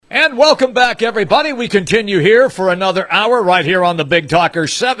And welcome back, everybody. We continue here for another hour right here on the Big Talker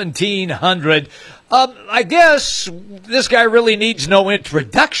 1700. I guess this guy really needs no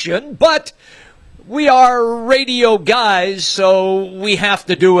introduction, but we are radio guys, so we have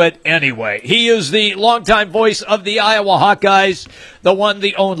to do it anyway. He is the longtime voice of the Iowa Hawkeyes, the one,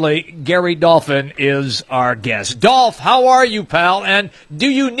 the only. Gary Dolphin is our guest. Dolph, how are you, pal? And do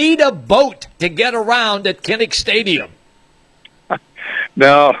you need a boat to get around at Kinnick Stadium?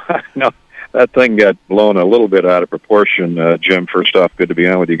 No, that thing got blown a little bit out of proportion, Jim. First off, good to be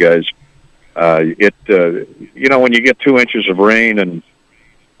on with you guys. When you get 2 inches of rain in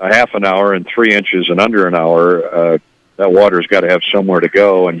a half an hour and 3 inches in under an hour, that water's got to have somewhere to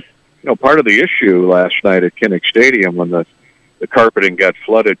go. And, part of the issue last night at Kinnick Stadium when the carpeting got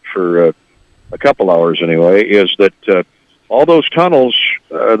flooded for a couple hours anyway, is that all those tunnels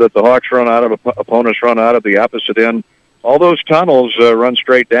that the Hawks run out of, opponents run out of the opposite end, all those tunnels run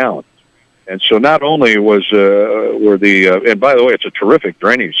straight down. And so not only and by the way, it's a terrific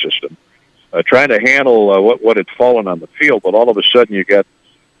drainage system, trying to handle what had fallen on the field, but all of a sudden you got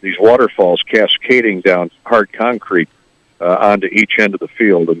these waterfalls cascading down hard concrete onto each end of the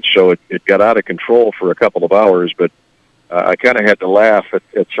field. And so it got out of control for a couple of hours, but I kind of had to laugh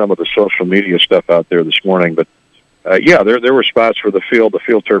at some of the social media stuff out there this morning. But there were spots where the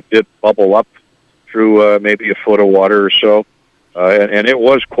field turf did bubble up through maybe a foot of water or so. And it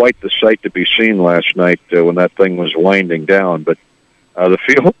was quite the sight to be seen last night when that thing was winding down. But the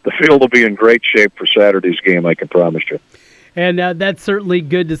field will be in great shape for Saturday's game, I can promise you. And that's certainly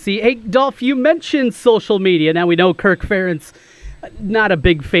good to see. Hey, Dolph, you mentioned social media. Now we know Kirk Ferentz not a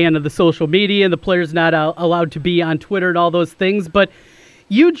big fan of the social media, and the players not allowed to be on Twitter and all those things. But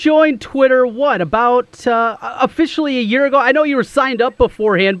you joined Twitter, about officially a year ago? I know you were signed up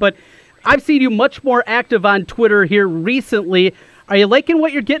beforehand, but I've seen you much more active on Twitter here recently. Are you liking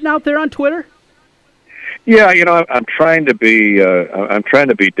what you're getting out there on Twitter? Yeah, I'm trying to be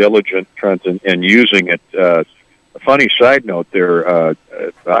diligent and using it. A funny side note there, I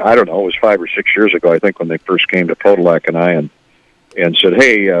don't know, it was 5 or 6 years ago, I think, when they first came to Podolak and I and said,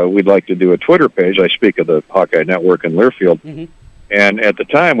 hey, we'd like to do a Twitter page. I speak of the Hawkeye Network in Learfield. Mm-hmm. And at the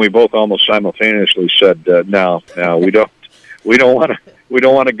time, we both almost simultaneously said, no, we don't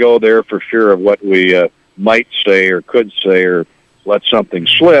want to go there for fear of what we might say or could say or let something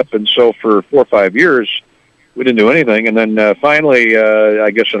slip. And so for 4 or 5 years, we didn't do anything. And then finally,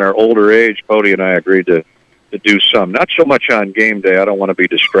 I guess in our older age, Pody and I agreed to do some. Not so much on game day. I don't want to be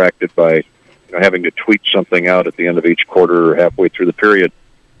distracted by having to tweet something out at the end of each quarter or halfway through the period.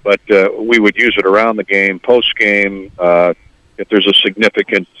 But we would use it around the game, post-game, if there's a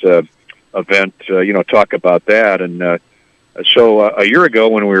significant event, talk about that. And so a year ago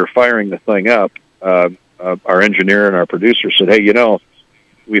when we were firing the thing up, our engineer and our producer said, hey,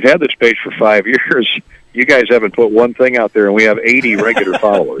 we've had this page for 5 years. You guys haven't put one thing out there, and we have 80 regular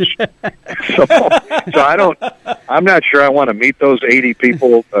followers. So I'm not sure I want to meet those 80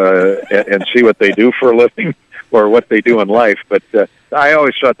 people and see what they do for a living or what they do in life. But I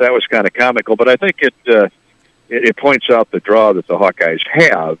always thought that was kind of comical. But I think it points out the draw that the Hawkeyes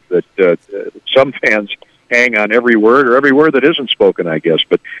have, that some fans hang on every word or every word that isn't spoken, I guess.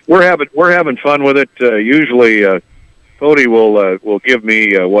 But we're having fun with it. Usually, Cody will give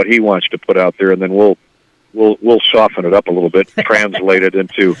me what he wants to put out there, and then we'll soften it up a little bit, translate it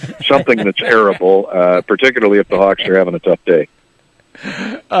into something that's arable, particularly if the Hawks are having a tough day.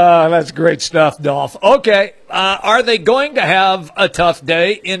 That's great stuff, Dolph. Okay, are they going to have a tough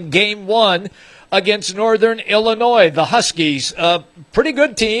day in Game 1 against Northern Illinois? The Huskies, pretty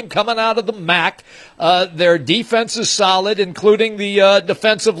good team coming out of the MAC. Their defense is solid, including the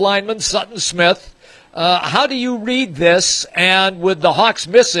defensive lineman, Sutton Smith. How do you read this? And with the Hawks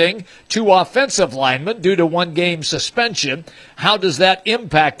missing 2 offensive linemen due to 1-game suspension, how does that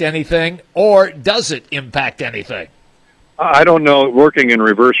impact anything, or does it impact anything? I don't know. Working in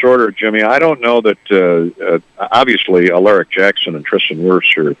reverse order, Jimmy, I don't know that obviously Alaric Jackson and Tristan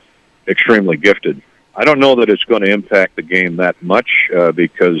Wirfs are extremely gifted. I don't know that it's going to impact the game that much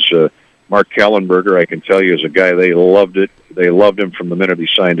because Mark Kallenberger, I can tell you, is a guy they loved it. They loved him from the minute he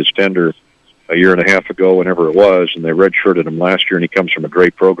signed his tender a year and a half ago, whenever it was, and they redshirted him last year, and he comes from a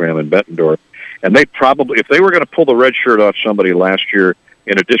great program in Bettendorf. And they probably, if they were going to pull the red shirt off somebody last year,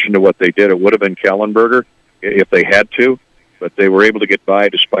 in addition to what they did, it would have been Kallenberger if they had to, but they were able to get by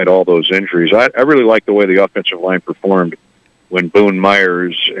despite all those injuries. I really like the way the offensive line performed when Boone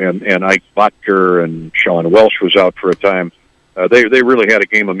Myers and Ike Botker and Sean Welsh was out for a time. They really had a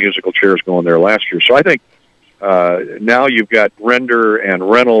game of musical chairs going there last year. So I think now you've got Render and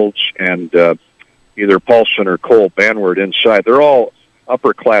Reynolds and either Paulson or Cole Banward inside. They're all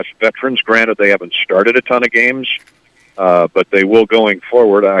upper-class veterans. Granted, they haven't started a ton of games, but they will going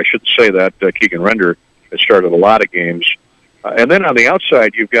forward. I should say that Keegan Render has started a lot of games. And then on the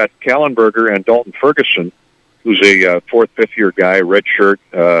outside, you've got Kallenberger and Dalton Ferguson, who's a fourth, fifth-year guy, redshirt,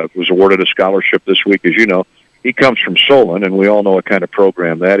 was awarded a scholarship this week, as you know. He comes from Solon, and we all know what kind of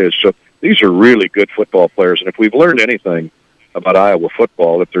program that is. So these are really good football players. And if we've learned anything about Iowa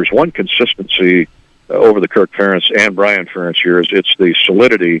football, if there's one consistency over the Kirk Ferentz and Brian Ferentz years, it's the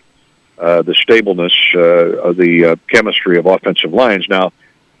solidity, the stableness, of the chemistry of offensive lines. Now,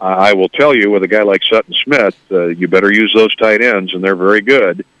 I will tell you, with a guy like Sutton Smith, you better use those tight ends, and they're very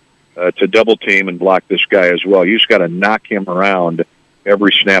good, to double team and block this guy as well. You just got to knock him around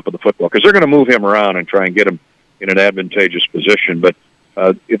every snap of the football, because they're going to move him around and try and get him in an advantageous position. But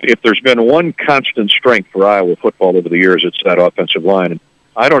if there's been one constant strength for Iowa football over the years, it's that offensive line. And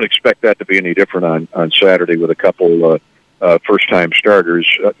I don't expect that to be any different on Saturday with a couple first-time starters.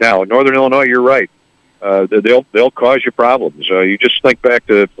 Now, Northern Illinois, you're right. They'll cause you problems. You just think back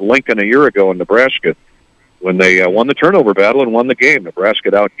to Lincoln a year ago in Nebraska when they won the turnover battle and won the game. Nebraska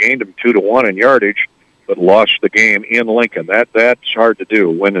outgained them 2-1 in yardage, but lost the game in Lincoln. That's hard to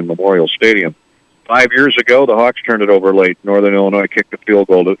do, win in Memorial Stadium. 5 years ago, the Hawks turned it over late. Northern Illinois kicked a field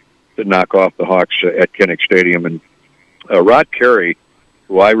goal to knock off the Hawks at Kinnick Stadium. And Rod Carey,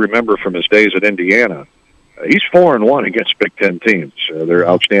 who I remember from his days at Indiana, he's 4-1 against Big Ten teams. They're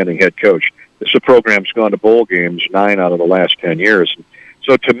outstanding head coach. This program's gone to bowl games 9 out of the last 10 years.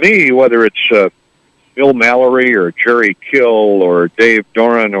 So to me, whether it's Bill Mallory or Jerry Kill or Dave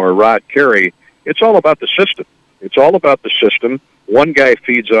Doran or Rod Carey, it's all about the system. It's all about the system. One guy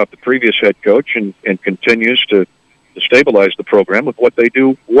feeds off the previous head coach and continues to stabilize the program with what they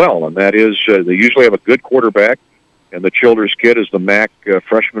do well, and that is they usually have a good quarterback, and the Childers kid is the MAC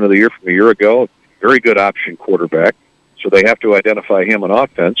freshman of the year from a year ago, very good option quarterback, so they have to identify him on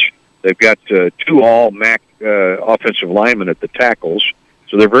offense. They've got 2 all-MAC offensive linemen at the tackles,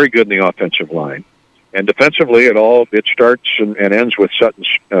 so they're very good in the offensive line. And defensively, it starts and ends with Sutton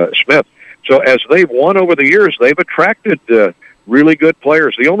Smith. So as they've won over the years, they've attracted really good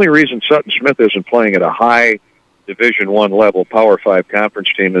players. The only reason Sutton Smith isn't playing at a high Division I level Power 5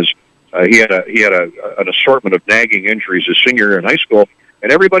 conference team is he had an assortment of nagging injuries his senior year in high school,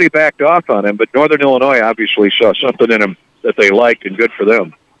 and everybody backed off on him. But Northern Illinois obviously saw something in him that they liked, and good for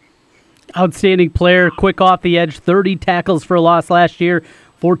them. Outstanding player, quick off the edge, 30 tackles for a loss last year,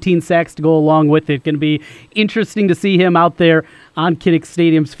 14 sacks to go along with it. Going to be interesting to see him out there on Kinnick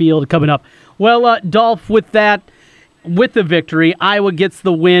Stadium's field coming up. Well, Dolph, with the victory, Iowa gets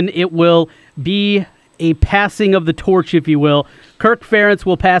the win. It will be a passing of the torch, if you will. Kirk Ferentz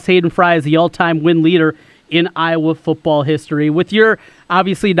will pass Hayden Fry as the all-time win leader in Iowa football history. With your,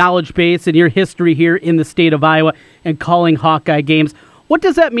 obviously, knowledge base and your history here in the state of Iowa and calling Hawkeye games, what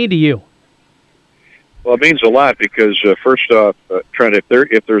does that mean to you? Well, it means a lot because, first off, Trent,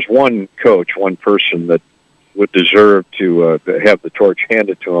 if there's one coach, one person that would deserve to have the torch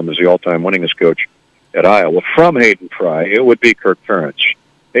handed to him as the all-time winningest coach at Iowa from Hayden Fry, it would be Kirk Ferentz.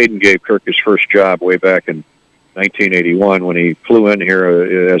 Hayden gave Kirk his first job way back in 1981 when he flew in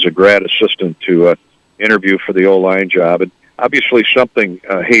here as a grad assistant to interview for the O-line job. And obviously something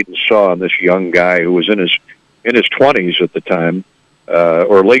Hayden saw in this young guy who was in his 20s at the time,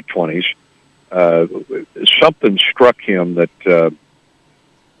 or late 20s, something struck him that,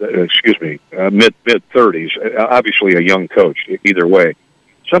 mid-30s, obviously a young coach, either way.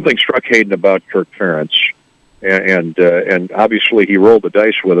 Something struck Hayden about Kirk Ferentz, and obviously he rolled the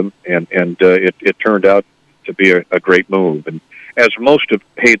dice with him, and it turned out to be a great move. And as most of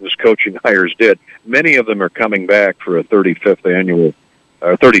Hayden's coaching hires did, many of them are coming back for a 35th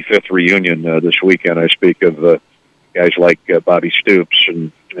reunion this weekend. I speak of guys like Bobby Stoops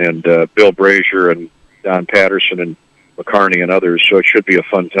and Bill Brazier and Don Patterson and McCarney and others, so it should be a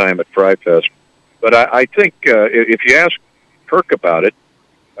fun time at Fry Fest. But I think if you ask Kirk about it,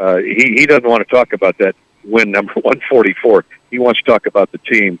 he doesn't want to talk about that win number 144. He wants to talk about the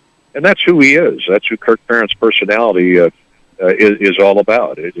team, and that's who he is. That's who Kirk Ferentz's personality is all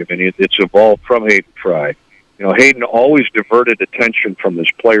about. It's evolved from Hayden Fry. You know, Hayden always diverted attention from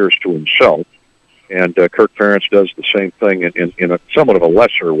his players to himself, and Kirk Ferentz does the same thing in a somewhat of a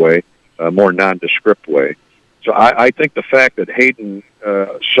lesser way, a more nondescript way. So I think the fact that Hayden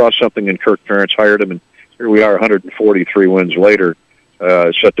saw something in Kirk Ferentz, hired him, and here we are 143 wins later,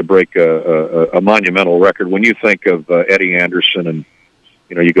 set to break a monumental record. When you think of Eddie Anderson and,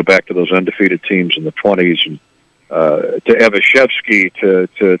 you know, you go back to those undefeated teams in the 20s, and to Evashevsky,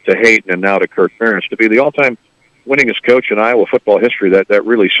 to Hayden, and now to Kirk Ferentz, to be the all-time winningest coach in Iowa football history, that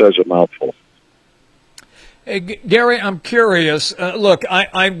really says a mouthful. Hey, Gary, I'm curious. Look,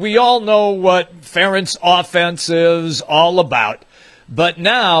 we all know what Ferentz offense is all about, but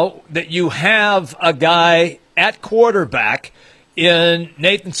now that you have a guy at quarterback in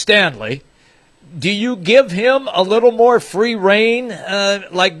Nathan Stanley, do you give him a little more free reign?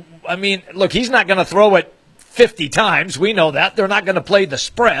 Look, he's not going to throw it 50 times. We know that. They're not going to play the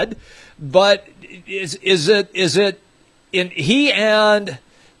spread. But is it in he and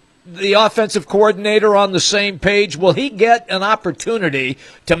the offensive coordinator on the same page? Will he get an opportunity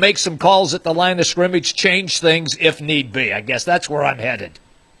to make some calls at the line of scrimmage, change things if need be? I guess that's where I'm headed.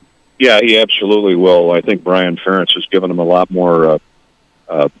 Yeah, he absolutely will. I think Brian Ferentz has given him a lot more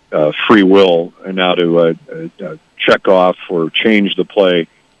free will now to check off or change the play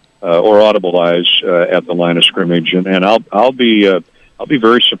or audibilize at the line of scrimmage, and I'll be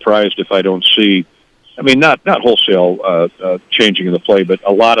very surprised if I don't see. I mean, not wholesale changing of the play, but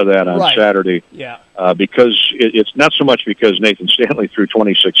a lot of that on Saturday. Yeah. Because it's not so much because Nathan Stanley threw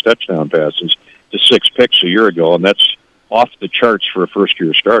 26 touchdown passes to 6 picks a year ago, and that's off the charts for a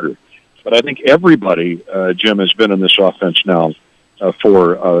first-year starter. But I think everybody, Jim, has been in this offense now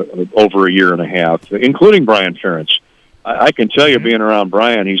for over a year and a half, including Brian Ferentz. I can tell you, being around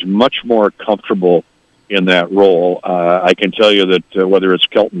Brian, he's much more comfortable in that role. I can tell you that whether it's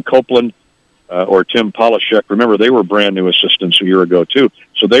Kelton Copeland or Tim Polishek, remember, they were brand new assistants a year ago, too.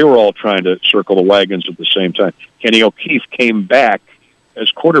 So they were all trying to circle the wagons at the same time. Kenny O'Keefe came back as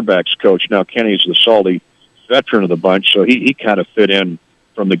quarterback's coach. Now, Kenny's the salty veteran of the bunch, so he kind of fit in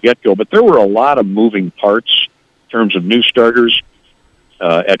from the get-go. But there were a lot of moving parts in terms of new starters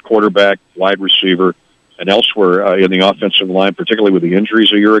at quarterback, wide receiver, and elsewhere in the offensive line, particularly with the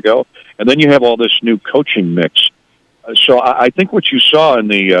injuries a year ago. And then you have all this new coaching mix. So I think what you saw in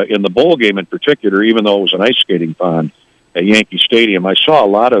the bowl game in particular, even though it was an ice skating pond at Yankee Stadium, I saw a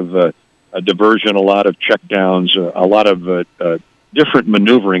lot of a diversion, a lot of checkdowns, a lot of different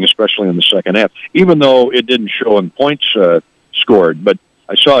maneuvering, especially in the second half, even though it didn't show in points scored. But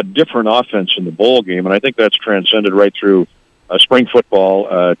I saw a different offense in the bowl game, and I think that's transcended right through spring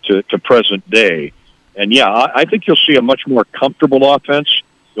football to present day. And, yeah, I think you'll see a much more comfortable offense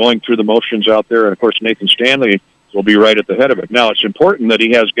going through the motions out there. And, of course, Nathan Stanley will be right at the head of it. Now, it's important that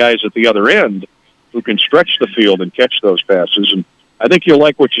he has guys at the other end who can stretch the field and catch those passes. And I think you'll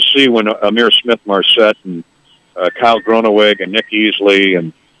like what you see when Amir Smith-Marset and Kyle Groneweg and Nick Easley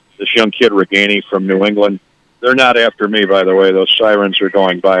and this young kid Reganey from New England. They're not after me, by the way. Those sirens are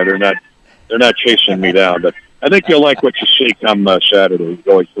going by. They're not chasing me down. But I think you'll like what you see come Saturday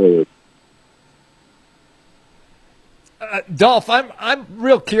going forward. Dolph, I'm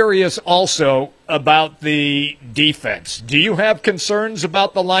real curious also about the defense. Do you have concerns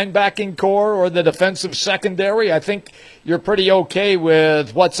about the linebacking core or the defensive secondary? I think you're pretty okay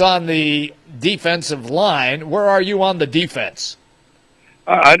with what's on the defensive line. Where are you on the defense?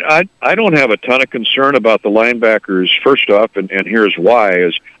 I don't have a ton of concern about the linebackers. First off, and here's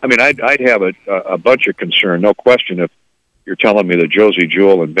why: I'd have a bunch of concern, no question, if you're telling me that Josie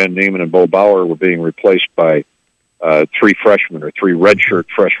Jewell and Ben Neiman and Bo Bauer were being replaced by 3 freshmen or 3 redshirt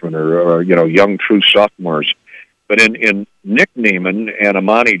freshmen or young true sophomores. But in Nick Neiman and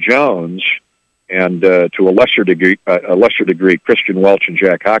Amani Jones and to a lesser degree Christian Welch and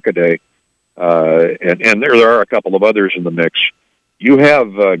Jack Hockaday, and there are a couple of others in the mix. You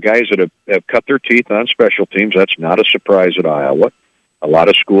have guys that have cut their teeth on special teams. That's not a surprise at Iowa. A lot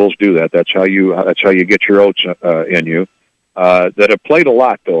of schools do that. That's how you get your oats in you. That have played a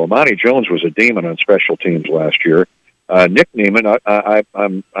lot, though. Amani Jones was a demon on special teams last year. Nick Neiman,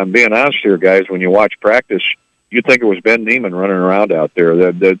 I'm being honest here, guys. When you watch practice, you'd think it was Ben Neiman running around out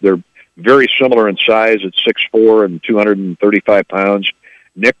there. They're very similar in size at 6'4" and 235 pounds.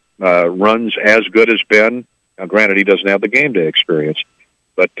 Nick runs as good as Ben. Now, granted, he doesn't have the game day experience.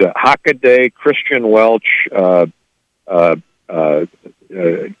 But Hockaday, Christian Welch, Colbert,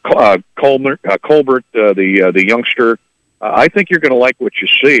 the youngster, I think you're going to like what you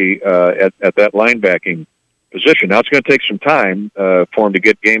see at that linebacking position. Now, it's going to take some time for him to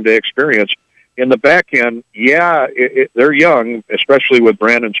get game day experience. In the back end, they're young, especially with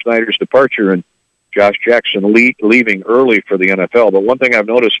Brandon Snyder's departure and Josh Jackson leaving early for the NFL. But one thing I've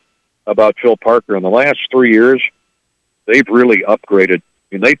noticed about Phil Parker in the last 3 years, they've really upgraded.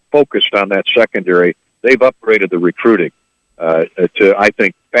 They focused on that secondary. They've upgraded the recruiting to, I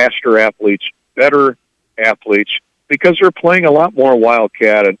think, faster athletes, better athletes, because they're playing a lot more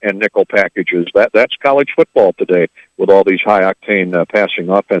wildcat and nickel packages. That's college football today with all these high-octane passing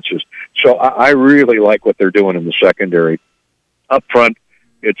offenses. So I really like what they're doing in the secondary. Up front,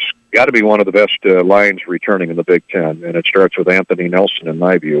 it's got to be one of the best lines returning in the Big Ten, and it starts with Anthony Nelson, in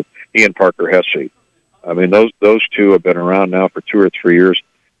my view. He and Parker Hesse. I mean, those two have been around now for 2 or 3 years.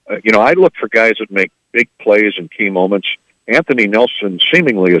 I look for guys that make big plays in key moments. Anthony Nelson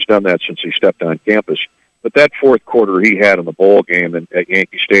seemingly has done that since he stepped on campus. But that fourth quarter he had in the bowl game at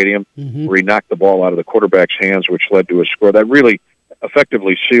Yankee Stadium, where he knocked the ball out of the quarterback's hands, which led to a score, that really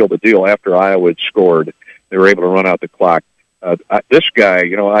effectively sealed the deal. After Iowa had scored, they were able to run out the clock. This guy,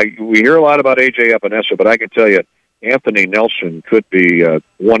 we hear a lot about A.J. Epinesa, but I can tell you, Anthony Nelson could be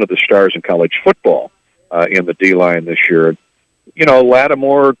one of the stars in college football in the D-line this year.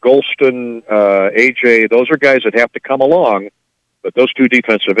 Lattimore, Golston, A.J., those are guys that have to come along. But those two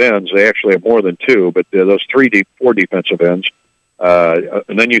defensive ends, they actually have more than two, but those four defensive ends.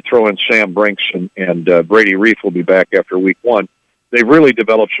 And then you throw in Sam Brinks and Brady Reef will be back after week 1. They've really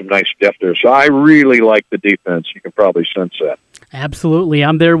developed some nice depth there. So I really like the defense. You can probably sense that. Absolutely.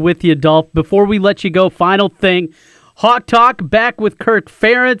 I'm there with you, Dolph. Before we let you go, final thing. Hawk Talk back with Kirk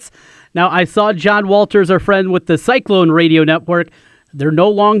Ferentz. Now, I saw John Walters, our friend with the Cyclone Radio Network. They're no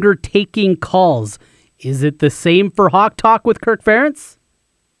longer taking calls. Is it the same for Hawk Talk with Kirk Ferentz?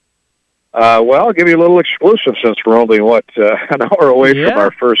 Well, I'll give you a little exclusive since we're only, an hour away from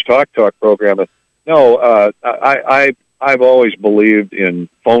our first Hawk Talk program. No, I've always believed in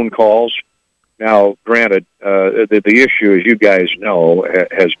phone calls. Now, granted, the issue, as you guys know,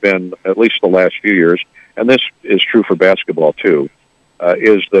 has been, at least the last few years, and this is true for basketball too,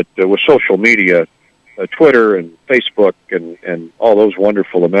 is that with social media, Twitter and Facebook and all those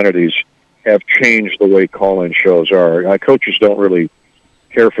wonderful amenities have changed the way call-in shows are. Coaches don't really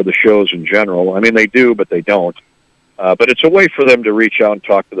care for the shows in general. I mean, they do, but they don't. But it's a way for them to reach out and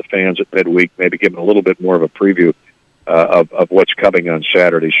talk to the fans at midweek, maybe give them a little bit more of a preview of what's coming on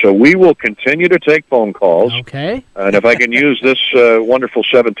Saturday. So we will continue to take phone calls. Okay. And if I can use this wonderful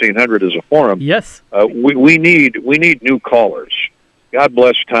 1700 as a forum, yes, we need new callers. God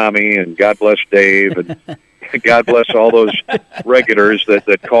bless Tommy and God bless Dave and God bless all those regulars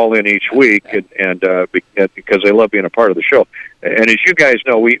that call in each week and because they love being a part of the show. And as you guys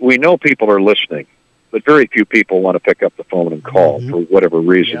know, we know people are listening, but very few people want to pick up the phone and call for whatever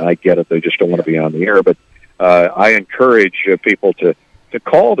reason. Yep. I get it; they just don't want to be on the air. But I encourage people to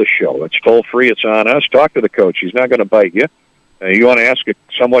call the show. It's toll free. It's on us. Talk to the coach. He's not going to bite you. You want to ask a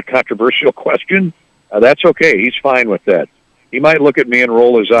somewhat controversial question? That's okay. He's fine with that. He might look at me and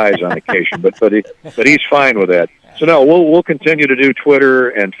roll his eyes on occasion, but he's fine with that. So no, we'll continue to do Twitter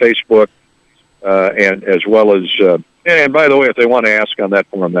and Facebook, and as well as and by the way, if they want to ask on that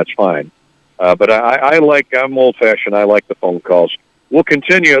forum, that's fine. But I'm old fashioned. I like the phone calls. We'll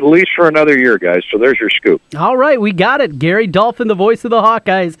continue at least for another year, guys. So there's your scoop. All right, we got it. Gary Dolphin, the voice of the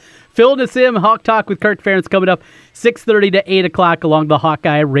Hawkeyes, filling us in. Hawk Talk with Kirk Ferentz coming up 6:30 to 8 o'clock along the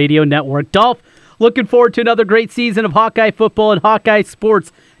Hawkeye Radio Network. Dolph, looking forward to another great season of Hawkeye football and Hawkeye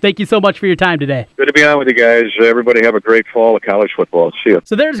sports. Thank you so much for your time today. Good to be on with you guys. Everybody have a great fall of college football. See you.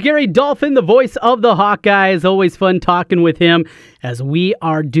 So there's Gary Dolphin, the voice of the Hawkeyes. Always fun talking with him as we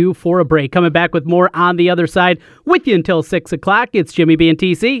are due for a break. Coming back with more on the other side with you until 6 o'clock. It's Jimmy B and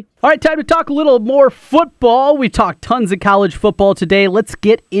TC. All right, time to talk a little more football. We talked tons of college football today. Let's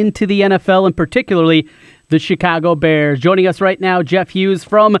get into the NFL and particularly the Chicago Bears. Joining us right now, Jeff Hughes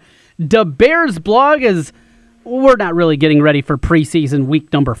from the Bears blog. As we're not really getting ready for preseason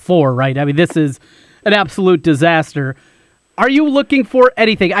week number 4, right? I mean, this is an absolute disaster. Are you looking for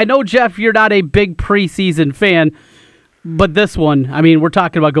anything? I know, Jeff, you're not a big preseason fan, but this one, I mean, we're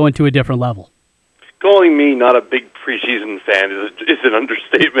talking about going to a different level. Calling me not a big preseason fan is an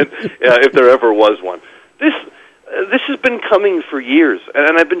understatement, if there ever was one. This has been coming for years,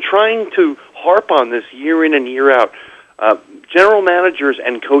 and I've been trying to harp on this year in and year out. General managers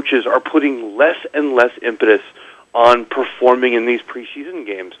and coaches are putting less and less impetus on performing in these preseason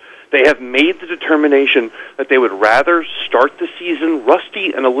games. They have made the determination that they would rather start the season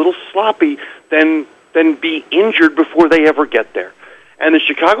rusty and a little sloppy than be injured before they ever get there. And the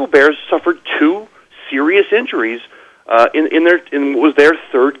Chicago Bears suffered 2 serious injuries in what was their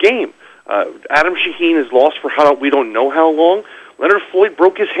 3rd game. Adam Shaheen is lost for we don't know how long. Leonard Floyd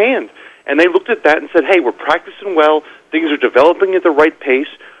broke his hand. And they looked at that and said, hey, we're practicing well, things are developing at the right pace,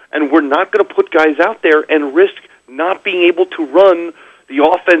 and we're not going to put guys out there and risk not being able to run the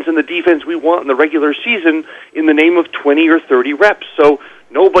offense and the defense we want in the regular season in the name of 20 or 30 reps. So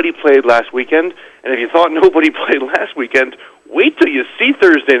nobody played last weekend, and if you thought nobody played last weekend, wait till you see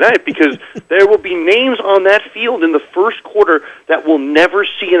Thursday night, because there will be names on that field in the first quarter that will never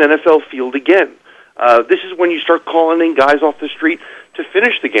see an NFL field again. This is when you start calling in guys off the street to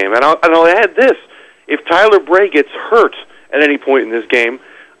finish the game. And I'll add this. If Tyler Bray gets hurt at any point in this game,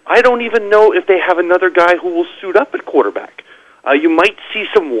 I don't even know if they have another guy who will suit up at quarterback. You might see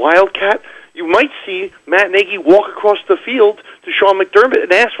some wildcat. you might see Matt Nagy walk across the field to Sean McDermott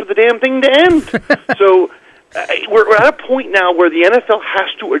and ask for the damn thing to end. So we're at a point now where the NFL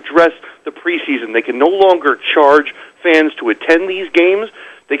has to address the preseason. They can no longer charge fans to attend these games.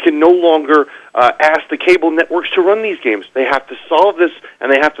 They can no longer ask the cable networks to run these games. They have to solve this,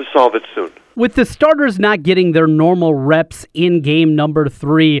 and they have to solve it soon. With the starters not getting their normal reps in game number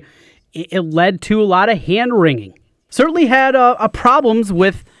 3, it led to a lot of hand-wringing. Certainly had problems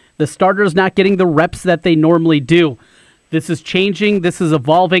with the starters not getting the reps that they normally do. This is changing. This is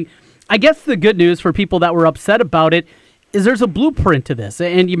evolving. I guess the good news for people that were upset about it is there's a blueprint to this.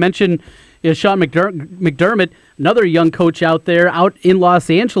 And you mentioned Sean McDermott, another young coach out there, out in Los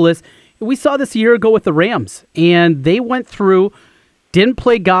Angeles. We saw this a year ago with the Rams, and they went through, didn't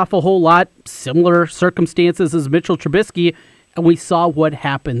play Goff a whole lot, similar circumstances as Mitchell Trubisky, and we saw what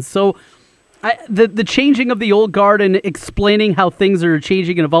happened. So the changing of the old guard and explaining how things are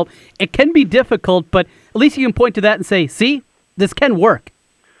changing and evolving, it can be difficult, but at least you can point to that and say, see, this can work.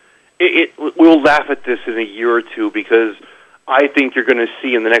 We'll laugh at this in a year or two because I think you're going to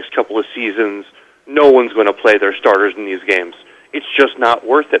see in the next couple of seasons no one's going to play their starters in these games. It's just not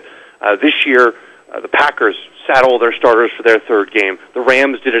worth it. This year, the Packers sat all their starters for their third game. The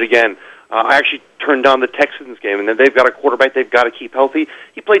Rams did it again. I actually turned down the Texans game, and then they've got a quarterback they've got to keep healthy.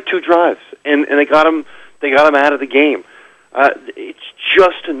 He played 2 drives, and they got him out of the game. It's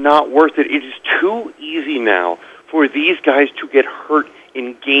just not worth it. It is too easy now for these guys to get hurt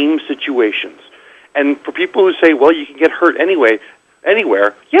in game situations. And for people who say, well, you can get hurt anywhere,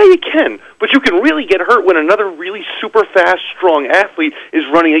 yeah, you can. But you can really get hurt when another really super fast, strong athlete is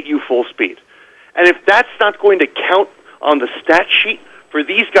running at you full speed. And if that's not going to count on the stat sheet for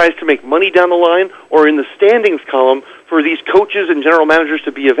these guys to make money down the line or in the standings column for these coaches and general managers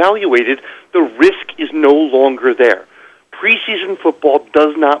to be evaluated, the risk is no longer there. Preseason football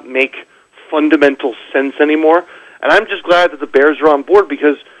does not make fundamental sense anymore. And I'm just glad that the Bears are on board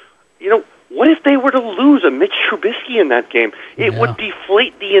because, what if they were to lose a Mitch Trubisky in that game? It would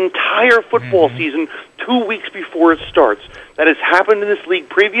deflate the entire football season 2 weeks before it starts. That has happened in this league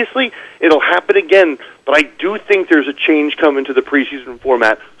previously. It'll happen again. But I do think there's a change coming to the preseason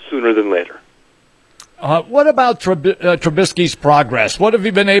format sooner than later. What about Trubisky's progress? What have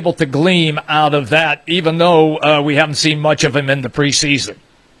you been able to glean out of that, even though we haven't seen much of him in the preseason?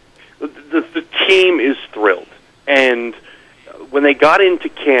 The team is thrilled. And when they got into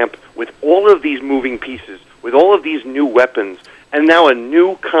camp with all of these moving pieces, with all of these new weapons, and now a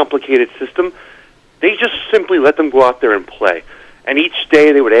new complicated system, they just simply let them go out there and play. And each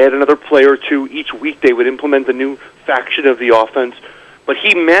day they would add another player or two. Each week they would implement a new faction of the offense. But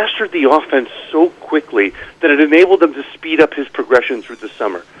he mastered the offense so quickly that it enabled them to speed up his progression through the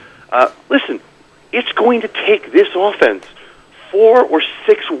summer. Listen, it's going to take this offense 4 or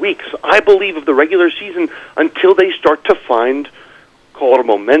 6 weeks, I believe, of the regular season until they start to find, call it a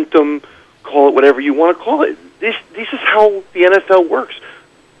momentum, call it whatever you want to call it. This is how the NFL works.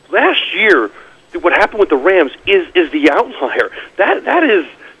 Last year, what happened with the Rams is the outlier. That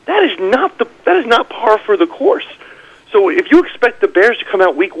is not par for the course. So if you expect the Bears to come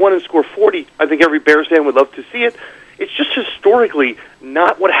out week 1 and score 40, I think every Bears fan would love to see it. It's just historically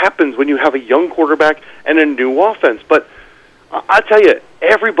not what happens when you have a young quarterback and a new offense. But I'll tell you,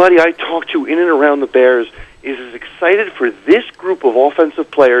 everybody I talk to in and around the Bears is as excited for this group of offensive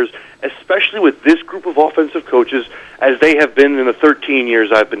players, especially with this group of offensive coaches, as they have been in the 13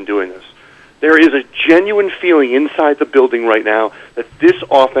 years I've been doing this. There is a genuine feeling inside the building right now that this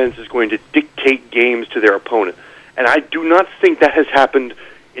offense is going to dictate games to their opponent. And I do not think that has happened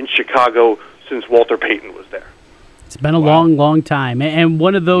in Chicago since Walter Payton was there. It's been a long, long time. And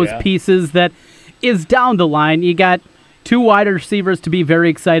one of those pieces that is down the line, you got 2 wide receivers to be very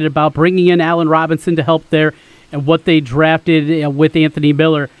excited about, bringing in Allen Robinson to help there, and what they drafted with Anthony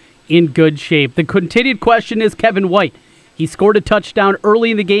Miller in good shape. The continued question is Kevin White. He scored a touchdown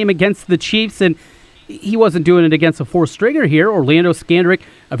early in the game against the Chiefs, and he wasn't doing it against a 4-stringer here. Orlando Scandrick,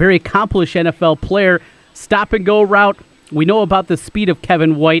 a very accomplished NFL player, stop-and-go route. We know about the speed of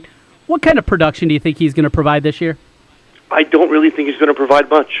Kevin White. What kind of production do you think he's going to provide this year? I don't really think he's going to provide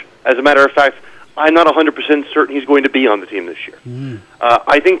much. As a matter of fact, I'm not 100% certain he's going to be on the team this year.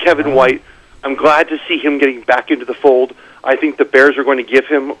 I think Kevin White, I'm glad to see him getting back into the fold. I think the Bears are going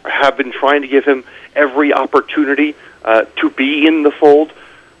to have been trying to give him every opportunity to be in the fold.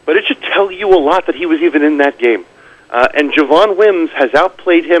 But it should tell you a lot that he was even in that game. And Javon Wims has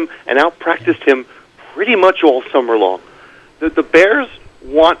outplayed him and outpracticed him pretty much all summer long. The Bears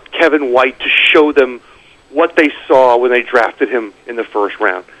want Kevin White to show them what they saw when they drafted him in the first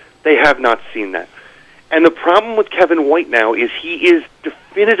round. They have not seen that. And the problem with Kevin White now is he is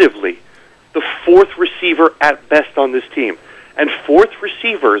definitively the fourth receiver at best on this team. And fourth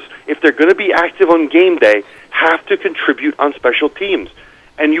receivers, if they're going to be active on game day, have to contribute on special teams.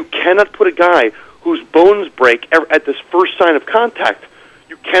 And you cannot put a guy whose bones break at this first sign of contact,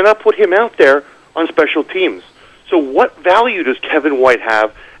 you cannot put him out there on special teams. So what value does Kevin White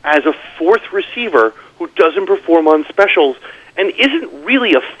have as a fourth receiver who doesn't perform on specials and isn't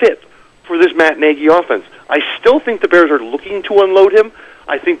really a fit for this Matt Nagy offense? I still think the Bears are looking to unload him.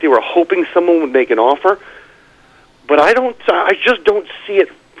 I think they were hoping someone would make an offer. But I just don't see it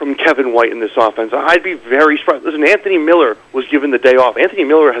from Kevin White in this offense. I'd be very surprised. Listen, Anthony Miller was given the day off. Anthony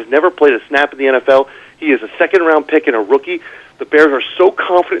Miller has never played a snap in the NFL. He is a second-round pick and a rookie. The Bears are so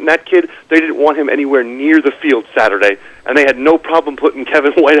confident in that kid, they didn't want him anywhere near the field Saturday, and they had no problem putting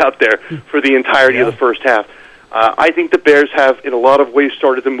Kevin White out there for the entirety of the first half. I think the Bears have, in a lot of ways,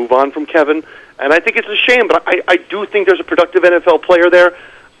 started to move on from Kevin, and I think it's a shame, but I do think there's a productive NFL player there.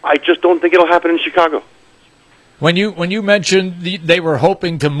 I just don't think it'll happen in Chicago. When you mentioned they were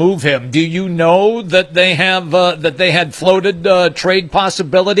hoping to move him, do you know that they have that they had floated trade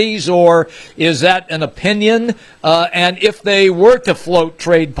possibilities, or is that an opinion? And if they were to float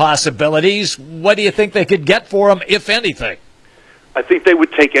trade possibilities, what do you think they could get for him, if anything? I think they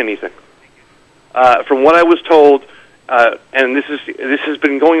would take anything. From what I was told, and this has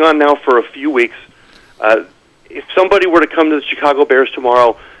been going on now for a few weeks. If somebody were to come to the Chicago Bears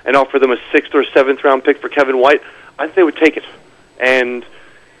tomorrow and offer them a 6th or 7th round pick for Kevin White, I think they would take it. And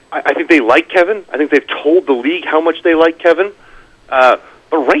I think they like Kevin. I think they've told the league how much they like Kevin. But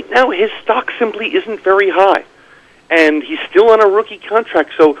right now, his stock simply isn't very high. And he's still on a rookie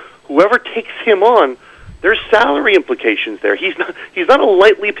contract, so whoever takes him on, there's salary implications there. He's not a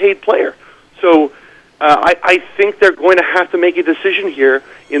lightly paid player. So I think they're going to have to make a decision here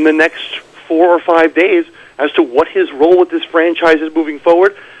in the next 4 or 5 days as to what his role with this franchise is moving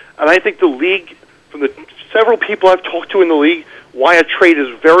forward. And I think the league, from the several people I've talked to in the league, why a trade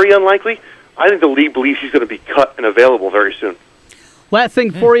is very unlikely, I think the league believes he's going to be cut and available very soon. Last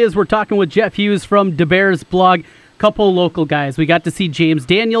thing for you is we're talking with Jeff Hughes from DeBears blog. Couple local guys. We got to see James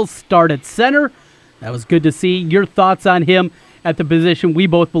Daniels start at center. That was good to see. Your thoughts on him at the position we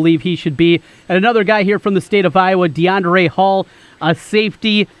both believe he should be. And another guy here from the state of Iowa, DeAndre Hall, a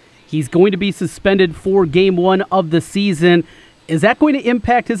safety. He's going to be suspended for Game 1 of the season. Is that going to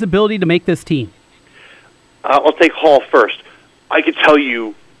impact his ability to make this team? I'll take Hall first. I could tell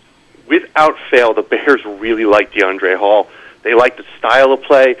you, without fail, the Bears really like DeAndre Hall. They like the style of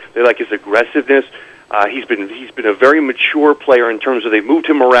play. They like his aggressiveness. He's been a very mature player in terms of they've moved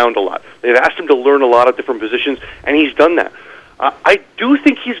him around a lot. They've asked him to learn a lot of different positions, and he's done that. I do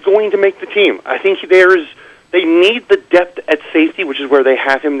think he's going to make the team. I think they need the depth at safety, which is where they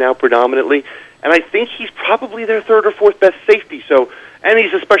have him now predominantly, and I think he's probably their 3rd or 4th best safety. And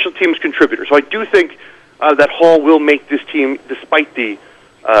he's a special teams contributor. So I do think that Hall will make this team despite the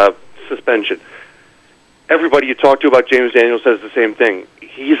suspension. Everybody you talk to about James Daniels says the same thing.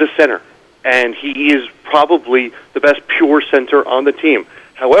 He's a center, and he is probably the best pure center on the team.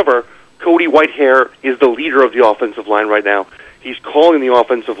 However, Cody Whitehair is the leader of the offensive line right now. He's calling the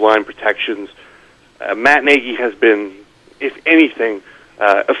offensive line protections. Matt Nagy has been, if anything,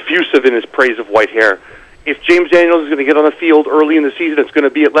 effusive in his praise of Whitehair. If James Daniels is going to get on the field early in the season, it's going to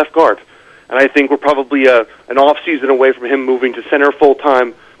be at left guard. And I think we're probably an off-season away from him moving to center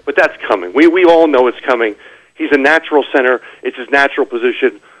full-time, but that's coming. We all know it's coming. He's a natural center. It's his natural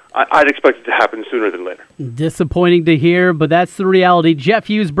position. I'd expect it to happen sooner than later. Disappointing to hear, but that's the reality. Jeff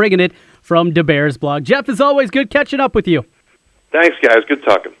Hughes bringing it from DeBears blog. Jeff, is always good catching up with you. Thanks, guys. Good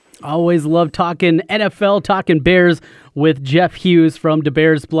talking. Always love talking NFL, talking Bears with Jeff Hughes from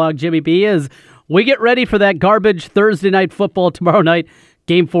DeBears blog. Jimmy B, as we get ready for that garbage Thursday night football tomorrow night,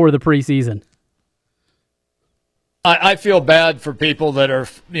 Game 4 of the preseason. I feel bad for people that are,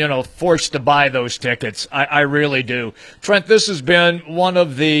 forced to buy those tickets. I really do. Trent, this has been one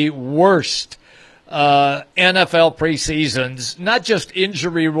of the worst NFL preseasons, not just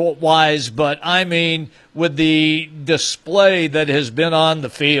injury-wise, but I mean with the display that has been on the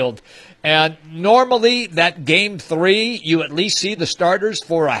field. And normally that Game 3, you at least see the starters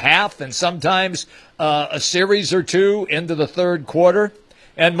for a half and sometimes a series or two into the third quarter.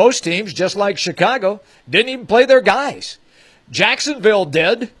 And most teams, just like Chicago, didn't even play their guys. Jacksonville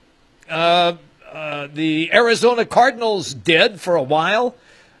did. The Arizona Cardinals did for a while.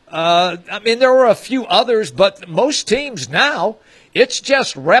 There were a few others, but most teams now, it's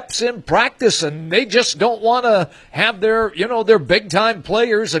just reps in practice, and they just don't want to have their big-time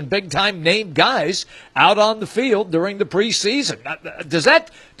players and big-time named guys out on the field during the preseason. Does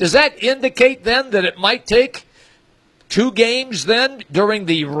that indicate then that it might take 2 games then during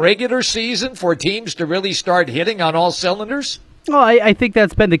the regular season for teams to really start hitting on all cylinders? Well, I think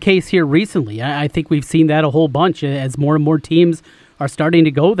that's been the case here recently. I think we've seen that a whole bunch as more and more teams are starting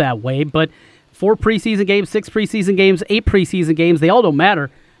to go that way. But 4 preseason games, 6 preseason games, 8 preseason games, they all don't matter.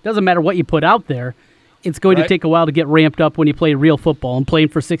 It doesn't matter what you put out there. It's going to take a while to get ramped up when you play real football and playing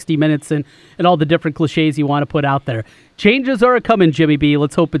for 60 minutes and all the different cliches you want to put out there. Changes are coming, Jimmy B.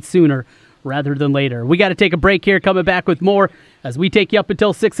 Let's hope it's sooner rather than later. We got to take a break here, coming back with more as we take you up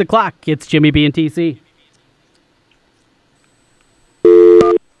until 6 o'clock. It's Jimmy B and TC.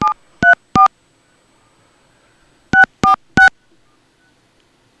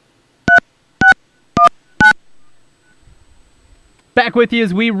 Back with you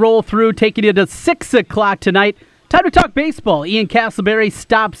as we roll through, taking you to 6 o'clock tonight. Time to talk baseball. Ian Castleberry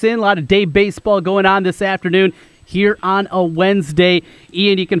stops in. A lot of day baseball going on this afternoon here on a Wednesday.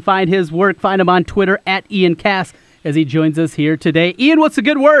 Ian, you can find his work. Find him on Twitter at Ian Cass as he joins us here today. Ian, what's a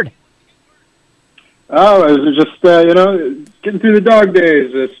good word? Oh, it was just, getting through the dog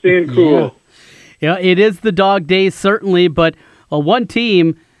days, staying cool. Yeah, it is the dog days, certainly, but one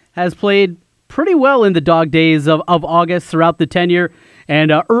team has played pretty well in the dog days of August throughout the tenure.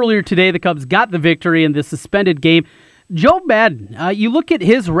 And earlier today, the Cubs got the victory in the suspended game. Joe Maddon, you look at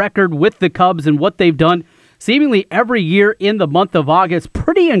his record with the Cubs and what they've done seemingly every year in the month of August.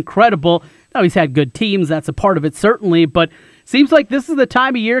 Pretty incredible. Now, he's had good teams. That's a part of it, certainly. But seems like this is the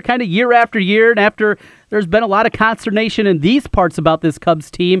time of year, kind of year after year, and after there's been a lot of consternation in these parts about this Cubs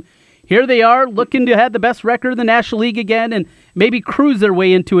team, here they are looking to have the best record in the National League again and maybe cruise their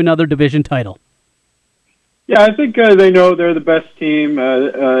way into another division title. Yeah, I think they know they're the best team.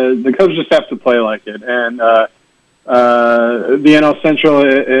 The Cubs just have to play like it. And the NL Central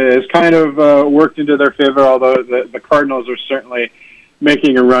is kind of worked into their favor, although the Cardinals are certainly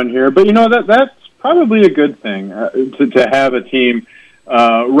making a run here. But, that's probably a good thing to have a team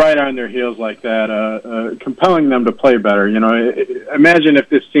right on their heels like that, compelling them to play better. Imagine if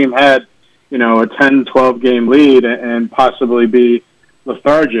this team had, a 10, 12-game lead and possibly be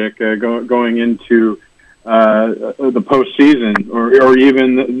lethargic going into the postseason or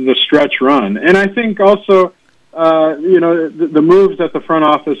even the stretch run. And I think also, the moves that the front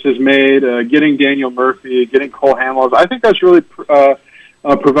office has made, getting Daniel Murphy, getting Cole Hamels, I think that's really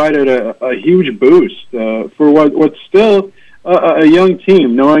provided a huge boost for what's still a young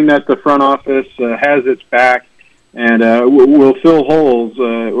team, knowing that the front office has its back and will fill holes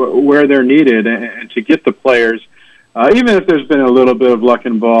where they're needed and to get the players. Even if there's been a little bit of luck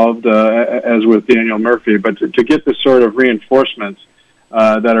involved, as with Daniel Murphy, but to get the sort of reinforcements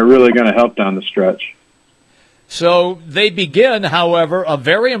that are really going to help down the stretch. So they begin, however, a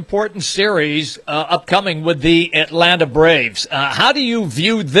very important series upcoming with the Atlanta Braves. How do you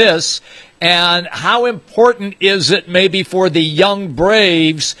view this, and how important is it maybe for the young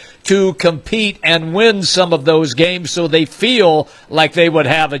Braves to compete and win some of those games so they feel like they would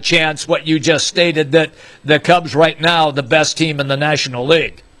have a chance, what you just stated, that the Cubs right now, the best team in the National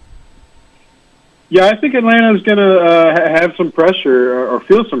League? Yeah, I think Atlanta is going to have some pressure or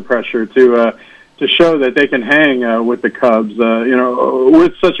feel some pressure to show that they can hang with the Cubs.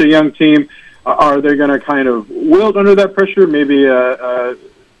 With such a young team, are they going to kind of wilt under that pressure, maybe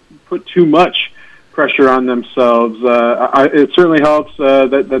put too much pressure on themselves? It certainly helps that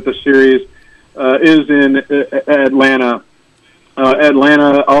the series is in Atlanta.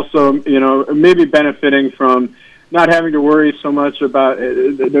 Atlanta also, maybe benefiting from not having to worry so much about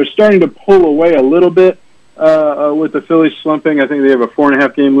it. They're starting to pull away a little bit with the Phillies slumping. I think they have a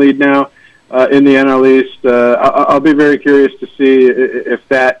 4.5-game lead now in the NL East. I'll be very curious to see if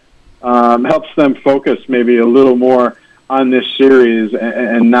that helps them focus maybe a little more on this series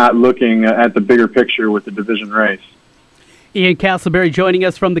and not looking at the bigger picture with the division race. Ian Castleberry joining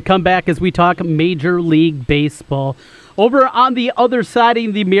us from the Comeback as we talk Major League Baseball. Over on the other side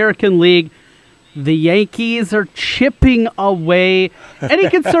of the American League, the Yankees are chipping away. Any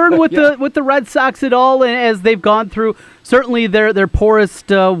concern with the Red Sox at all as they've gone through certainly their poorest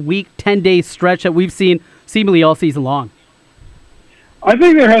week, 10-day stretch that we've seen seemingly all season long? I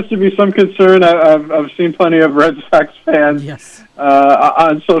think there has to be some concern. I've seen plenty of Red Sox fans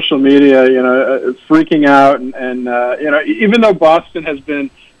on social media, freaking out, and even though Boston has been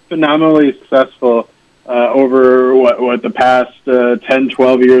phenomenally successful over what the past 10,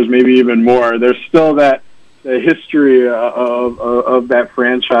 12 years, maybe even more, there's still that history of that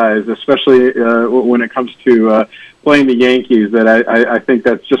franchise, especially when it comes to playing the Yankees, that I think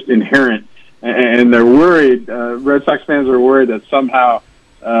that's just inherent. And they're worried, Red Sox fans are worried that somehow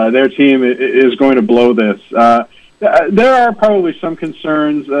their team is going to blow this. there are probably some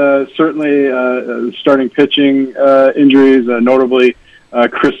concerns. Certainly, starting pitching injuries, notably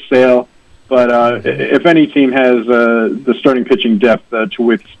Chris Sale. But if any team has the starting pitching depth to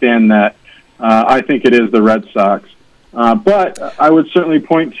withstand that, I think it is the Red Sox. But I would certainly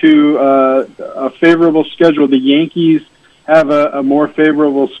point to a favorable schedule. The Yankees have a more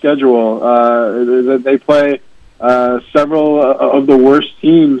favorable schedule. They play several of the worst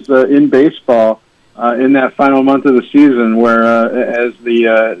teams in baseball in that final month of the season, whereas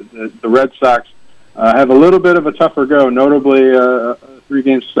the Red Sox have a little bit of a tougher go, notably a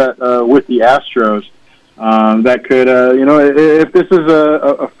 3-game set with the Astros. That could, if this is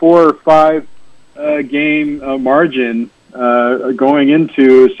a 4 or 5 game margin going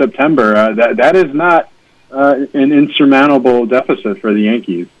into September, that is not an insurmountable deficit for the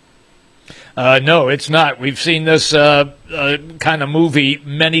Yankees. No, it's not. We've seen this kind of movie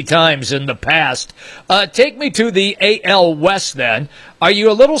many times in the past. Take me to the AL West then. Are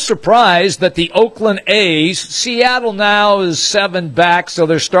you a little surprised that the Oakland A's, Seattle now is 7 back, so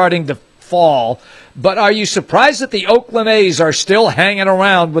they're starting to fall, but are you surprised that the Oakland A's are still hanging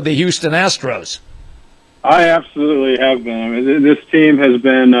around with the Houston Astros? I absolutely have been. I mean, this team has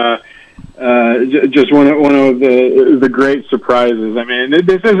been just one of the great surprises. I mean,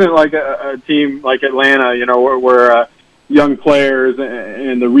 this isn't like a team like Atlanta, where young players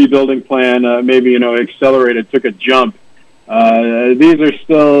and the rebuilding plan maybe accelerated, took a jump. These are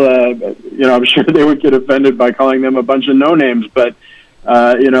still, I'm sure they would get offended by calling them a bunch of no names, but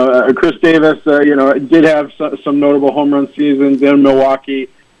Chris Davis, did have some notable home run seasons in Milwaukee.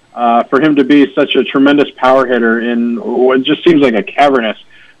 For him to be such a tremendous power hitter in what just seems like a cavernous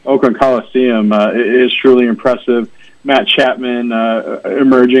Oakland Coliseum is truly impressive. Matt Chapman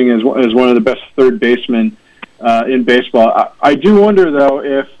emerging as one of the best third basemen in baseball. I do wonder, though,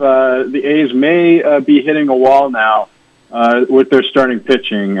 if the A's may be hitting a wall now with their starting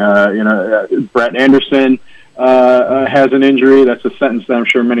pitching. Brett Anderson has an injury. That's a sentence that I'm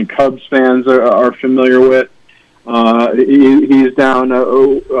sure many Cubs fans are familiar with. He's down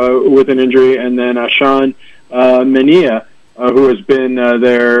with an injury, and then Sean Mania, who has been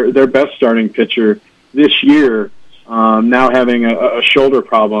their best starting pitcher this year, now having a shoulder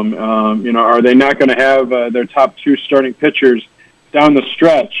problem. Are they not going to have their top 2 starting pitchers down the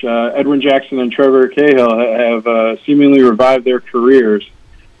stretch? Edwin Jackson and Trevor Cahill have seemingly revived their careers,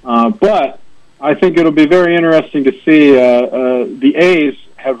 but I think it'll be very interesting to see. The A's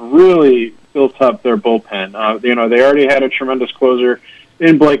have really built up their bullpen. They already had a tremendous closer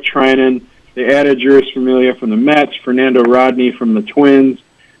in Blake Trinan. They added Juris Familia from the Mets, Fernando Rodney from the Twins,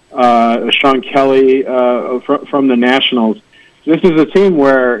 Sean Kelly from the Nationals. This is a team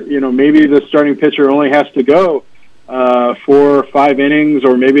where, maybe the starting pitcher only has to go 4 or 5 innings,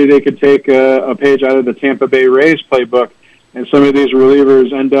 or maybe they could take a page out of the Tampa Bay Rays playbook, and some of these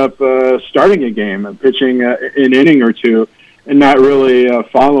relievers end up starting a game, pitching an inning or two, and not really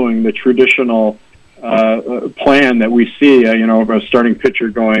following the traditional plan that we see, of a starting pitcher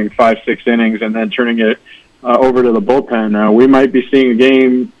going 5-6 innings and then turning it over to the bullpen. We might be seeing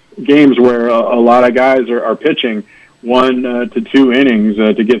games where a lot of guys are pitching 1 to 2 innings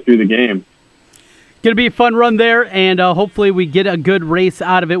to get through the game. Going to be a fun run there, and hopefully we get a good race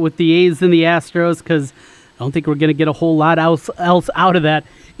out of it with the A's and the Astros, because I don't think we're going to get a whole lot else out of that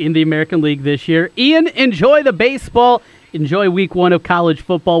in the American League this year. Ian, enjoy the baseball. Enjoy week 1 of college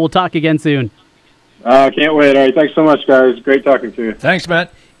football. We'll talk again soon. Can't wait. All right, thanks so much, guys. Great talking to you. Thanks,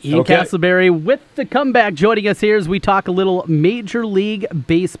 Matt. Ian Castleberry with the comeback, joining us here as we talk a little Major League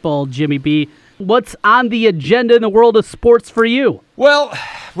Baseball. Jimmy B, what's on the agenda in the world of sports for you? Well,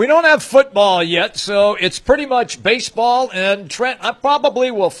 we don't have football yet, so it's pretty much baseball. And Trent, I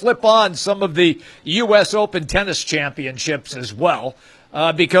probably will flip on some of the U.S. Open Tennis Championships as well,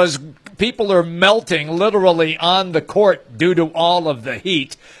 because people are melting literally on the court due to all of the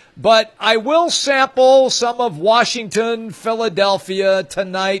heat. But I will sample some of Washington, Philadelphia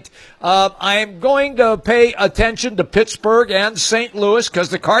tonight. I am going to pay attention to Pittsburgh and St. Louis because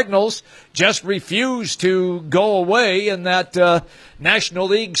the Cardinals just refuse to go away in that National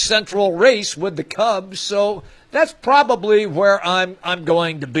League Central race with the Cubs. So that's probably where I'm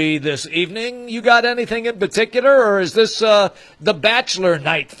going to be this evening. You got anything in particular, or is this the Bachelor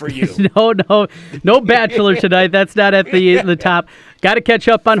night for you? No Bachelor tonight. That's not at the top. Got to catch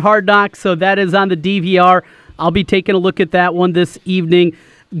up on Hard Knocks, so that is on the DVR. I'll be taking a look at that one this evening.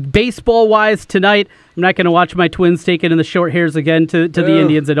 Baseball-wise tonight, I'm not going to watch my Twins take it in the short hairs again to the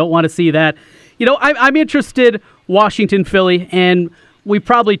Indians. I don't want to see that. I'm interested Washington, Philly, and we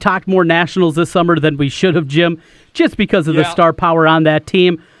probably talked more Nationals this summer than we should have, Jim, just because of the star power on that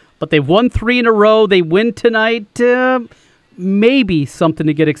team. but they've won 3 in a row. They win tonight. Maybe something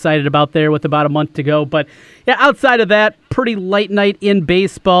to get excited about there with about a month to go. But yeah, outside of that, pretty light night in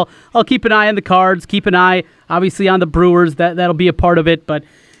baseball. I'll keep an eye on the Cards, keep an eye, obviously, on the Brewers. That'll be a part of it. But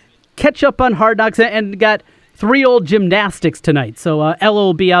catch up on Hard Knocks, and got 3 old gymnastics tonight. So Ella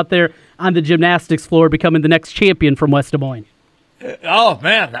will be out there on the gymnastics floor becoming the next champion from West Des Moines. Oh,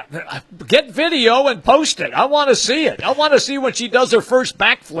 man. Get video and post it. I want to see it. I want to see when she does her first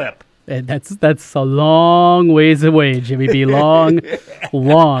backflip. And that's a long ways away, Jimmy B.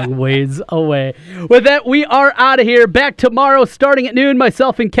 Long ways away. With that, we are out of here. Back tomorrow starting at noon.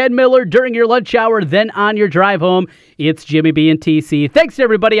 Myself and Ken Miller during your lunch hour. Then on your drive home, it's Jimmy B and TC. Thanks to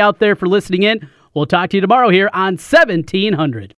everybody out there for listening in. We'll talk to you tomorrow here on 1700.